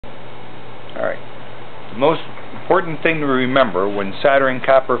Alright. The most important thing to remember when soldering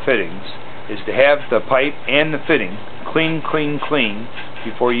copper fittings is to have the pipe and the fitting clean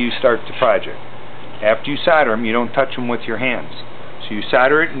before you start the project. After you solder them, you don't touch them with your hands. So you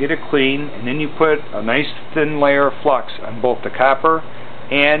solder it and get it clean, and then you put a nice thin layer of flux on both the copper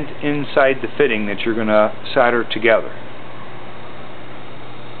and inside the fitting that you're going to solder together.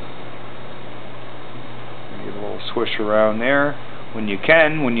 Give a little swish around there. When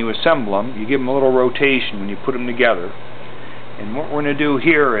you assemble them, you give them a little rotation when you put them together. And what we're going to do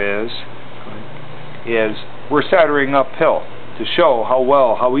here is we're soldering uphill to show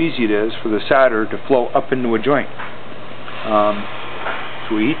how easy it is for the solder to flow up into a joint.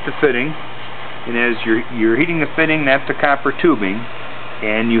 So we heat the fitting, and as you're heating the fitting, that's the copper tubing,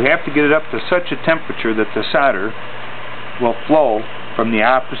 and you have to get it up to such a temperature that the solder will flow from the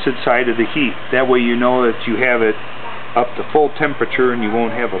opposite side of the heat. That way you know that you have it up to full temperature and you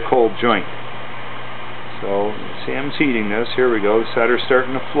won't have a cold joint. So Sam's heating this. Here we go. The solder's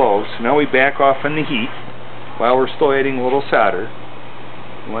starting to flow. So now we back off on the heat while we're still adding a little solder.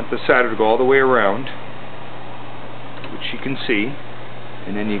 We want the solder to go all the way around, which you can see,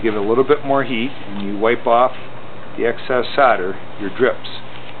 and then you give it a little bit more heat and you wipe off the excess solder, your drips.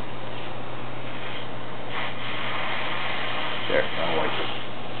 There, now wipe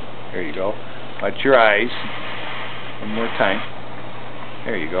it. There you go. Watch your eyes. One more time.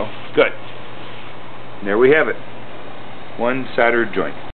 There you go. Good. And there we have it. One soldered joint.